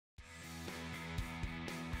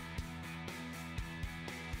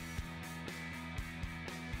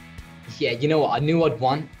Yeah, you know what? I knew I'd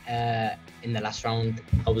won in the last round.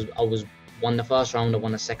 I was won the first round. I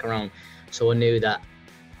won the second round, so I knew that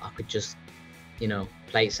I could just,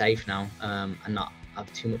 play it safe now and not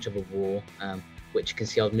have too much of a war. Which you can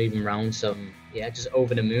see I was moving around. So yeah, just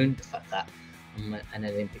over the moon, the fact that I'm an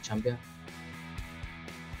Olympic champion.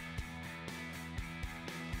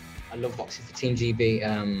 I love boxing for Team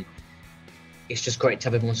GB. It's just great to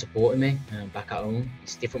have everyone supporting me back at home.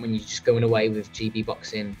 It's different when you're just going away with GB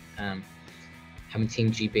boxing. Having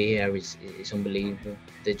Team GB here is unbelievable.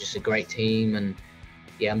 They're just a great team, and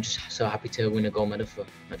yeah, I'm just so happy to win a gold medal for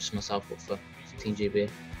not just myself but for Team GB.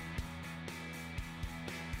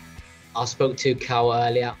 I spoke to Cal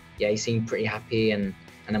earlier. Yeah, he seemed pretty happy and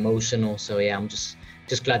emotional. So yeah, I'm just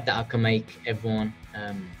glad that I can make everyone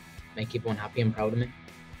happy and proud of me.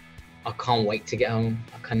 I can't wait to get home.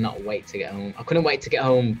 I cannot wait to get home. I couldn't wait to get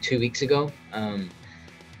home 2 weeks ago. And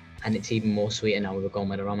it's even more sweeter now with a gold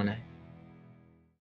medal on my neck.